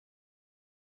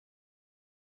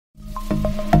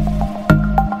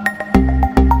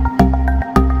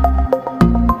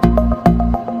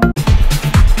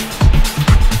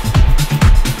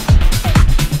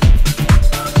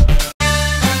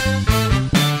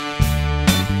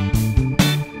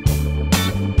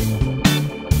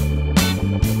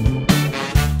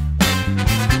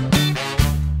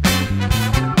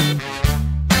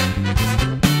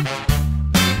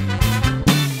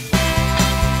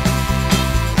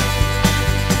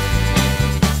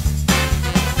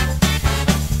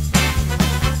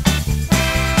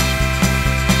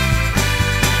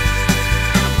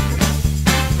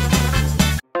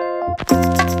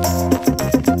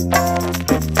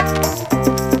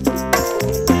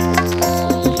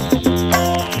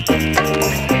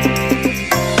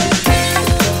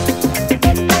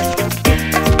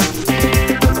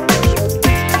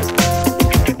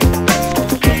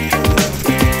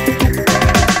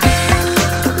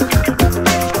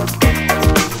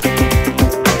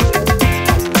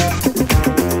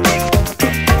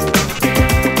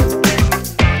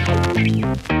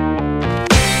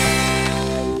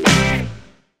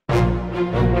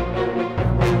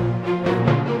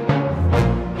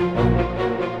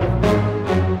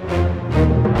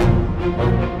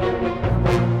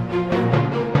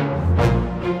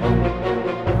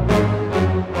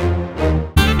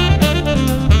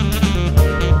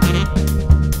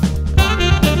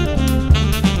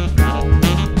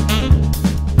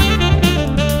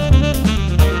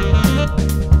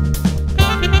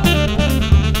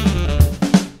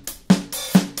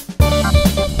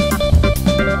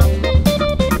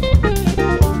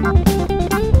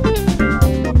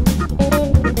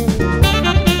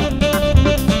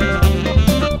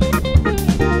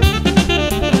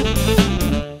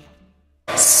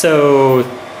So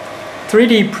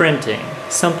 3D printing,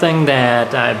 something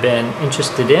that I've been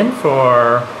interested in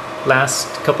for last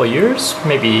couple years,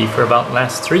 maybe for about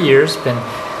last 3 years, been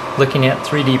looking at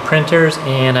 3D printers,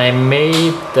 and I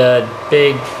made the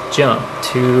big jump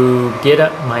to get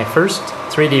up my first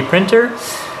 3D printer.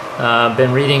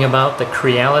 Been reading about the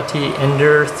Creality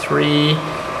Ender 3,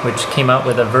 which came out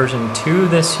with a version 2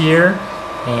 this year,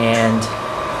 and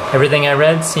everything I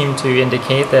read seemed to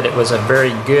indicate that it was a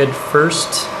very good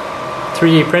first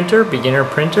 3D printer, beginner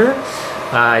printer.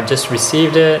 I just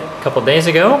received it a couple days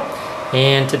ago,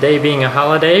 and today being a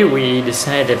holiday, we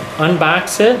decided to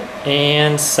unbox it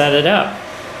and set it up.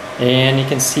 And you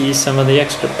can see some of the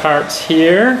extra parts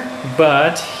here,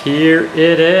 but here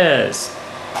it is.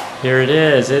 Here it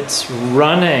is, it's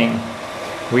running.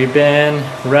 We've been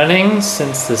running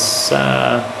since this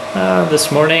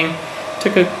morning.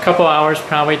 Took a couple hours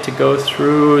probably to go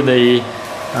through the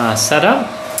setup.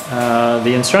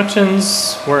 The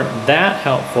instructions weren't that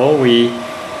helpful. We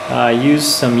used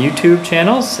some YouTube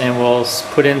channels, and we'll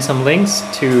put in some links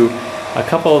to a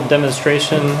couple of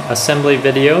demonstration assembly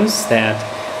videos that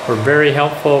were very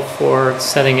helpful for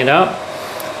setting it up.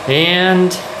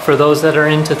 And for those that are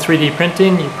into 3D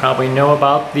printing, you probably know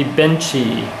about the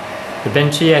Benchy. The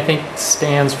Benchy, I think,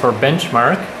 stands for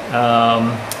benchmark.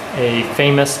 A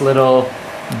famous little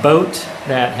boat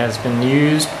that has been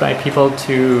used by people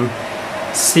to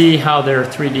see how their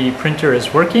 3D printer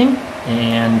is working,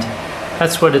 and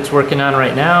that's what it's working on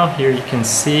right now. Here you can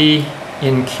see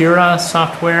in Cura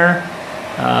software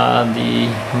the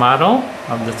model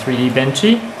of the 3D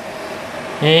Benchy,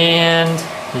 and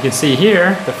you can see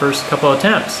here the first couple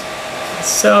attempts.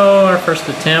 So our first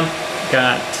attempt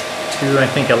got to, I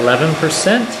think,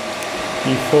 11%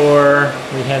 before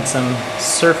we had some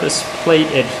surface plate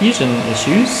adhesion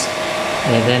issues,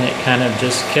 and then it kind of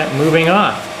just kept moving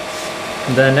off.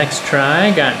 The next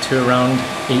try got to around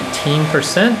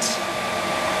 18%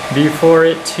 before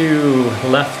it too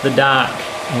left the dock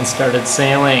and started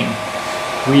sailing.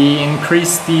 We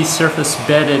increased the surface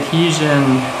bed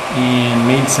adhesion and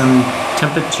made some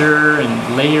temperature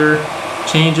and layer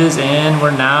changes, and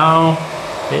we're now,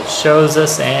 it shows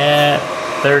us at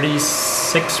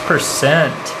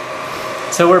 36%.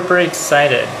 So we're pretty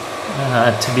excited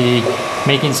to be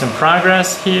making some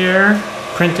progress here,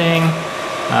 printing.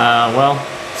 Well,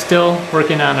 still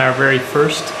working on our very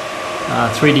first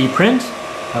 3D print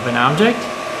of an object,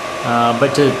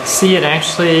 but to see it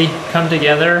actually come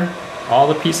together, all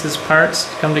the pieces, parts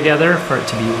come together for it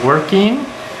to be working,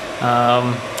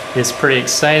 is pretty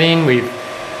exciting. We've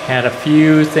had a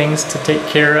few things to take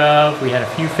care of. We had a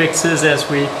few fixes as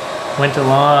we went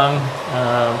along.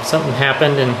 Something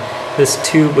happened and this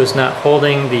tube was not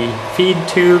holding the feed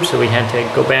tube, so we had to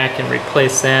go back and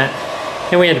replace that.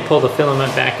 And we had to pull the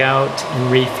filament back out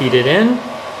and refeed it in.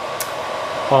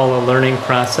 All a learning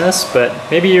process, but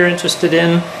maybe you're interested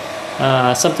in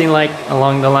something like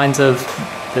along the lines of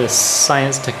this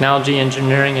science, technology,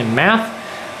 engineering, and math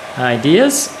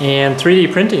ideas. And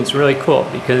 3D printing is really cool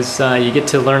because you get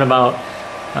to learn about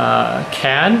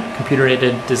CAD,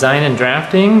 computer-aided design and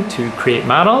drafting, to create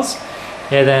models,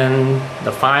 and then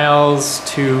the files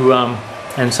to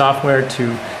and software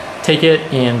to take it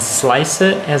and slice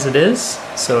it as it is.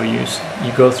 So you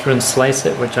go through and slice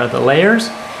it, which are the layers,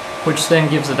 which then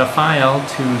gives it a file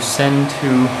to send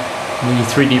to the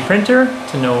 3D printer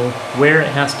to know where it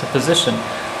has to position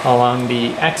along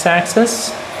the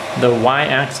x-axis, the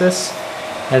y-axis,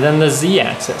 and then the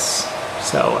z-axis.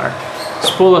 So our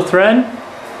spool of thread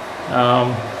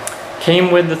came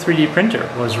with the 3D printer.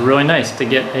 It was really nice to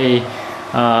get a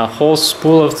whole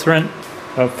spool of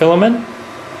filament.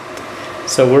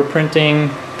 So we're printing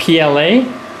PLA,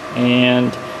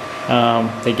 and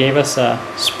they gave us a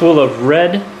spool of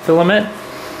red filament,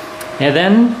 and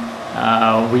then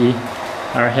we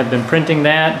have been printing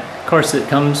that. Of course, it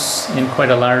comes in quite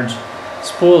a large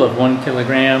spool of 1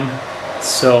 kilogram,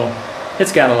 so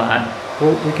it's got a lot.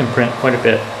 We can print quite a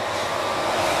bit,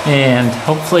 and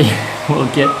hopefully we'll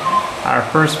get our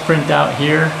first print out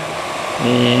here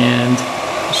and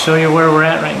show you where we're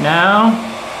at right now.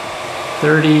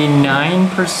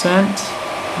 39%,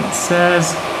 it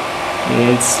says.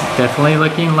 It's definitely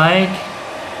looking like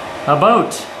a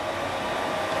boat.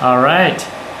 All right,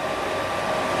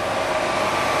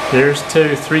 here's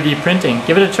to 3D printing.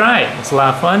 Give it a try, it's a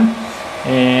lot of fun,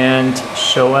 and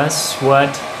show us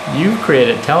what you've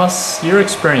created. Tell us your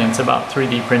experience about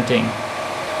 3D printing.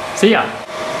 See ya.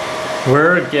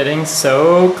 We're getting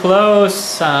so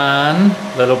close on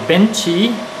little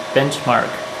Benchy benchmark,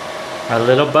 our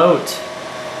little boat.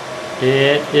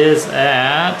 It is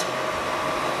at,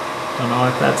 don't know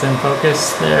if that's in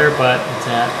focus there, but it's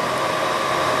at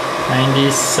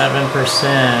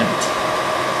 97%,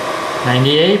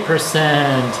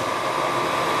 98%.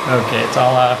 Okay, it's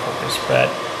all out of focus, but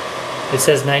it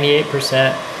says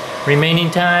 98%. Remaining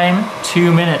time,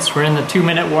 2 minutes. We're in the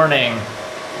 2-minute warning.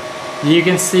 You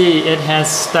can see it has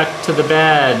stuck to the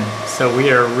bed, so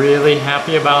we are really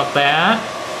happy about that.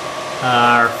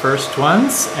 Our first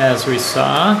ones, as we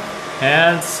saw,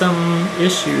 had some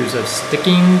issues of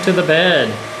sticking to the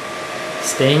bed,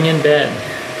 staying in bed.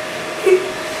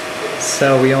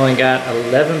 So we only got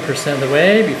 11% of the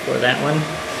way before that one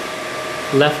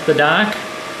left the dock,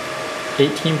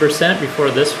 18%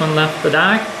 before this one left the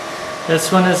dock.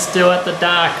 This one is still at the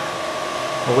dock,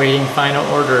 awaiting final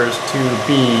orders to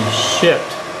be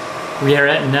shipped. We are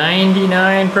at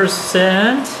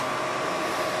 99%.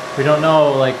 We don't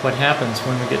know like what happens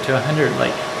when we get to 100.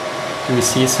 Like, do we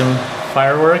see some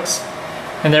fireworks?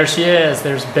 And there she is.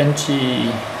 There's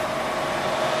Benchy,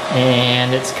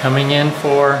 and it's coming in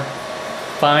for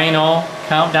final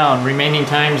countdown. Remaining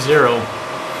time 0.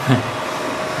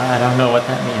 I don't know what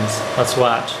that means. Let's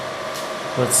watch.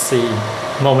 Let's see.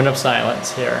 Moment of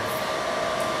silence here.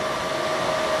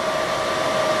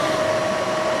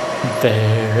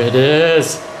 There it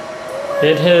is.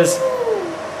 It has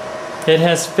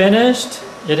finished.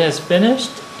 It has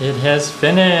finished. It has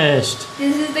finished.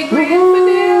 This is the grand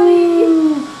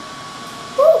finale.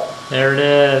 There it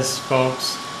is,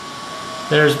 folks.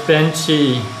 There's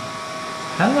Benchy.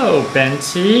 Hello,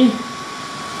 Benchy.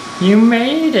 You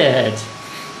made it.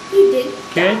 You did.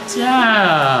 Good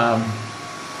job.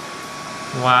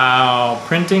 Wow.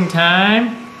 Printing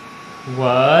time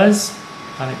was,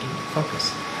 how did I get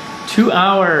focus? 2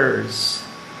 hours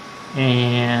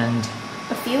and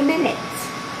a few minutes.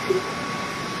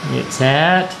 It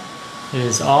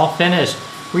is all finished.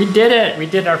 We did it. We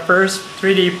did our first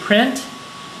 3D print,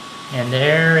 and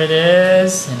there it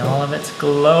is in all of its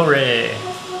glory.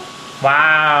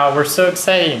 Wow, we're so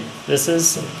excited. This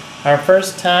is our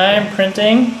first time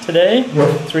printing today,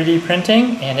 3D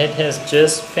printing, and it has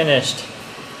just finished.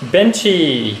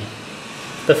 Benchy,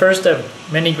 the first of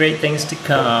many great things to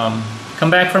come. Come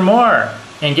back for more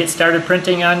and get started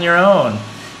printing on your own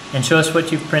and show us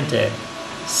what you've printed.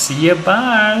 See ya,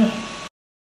 bye.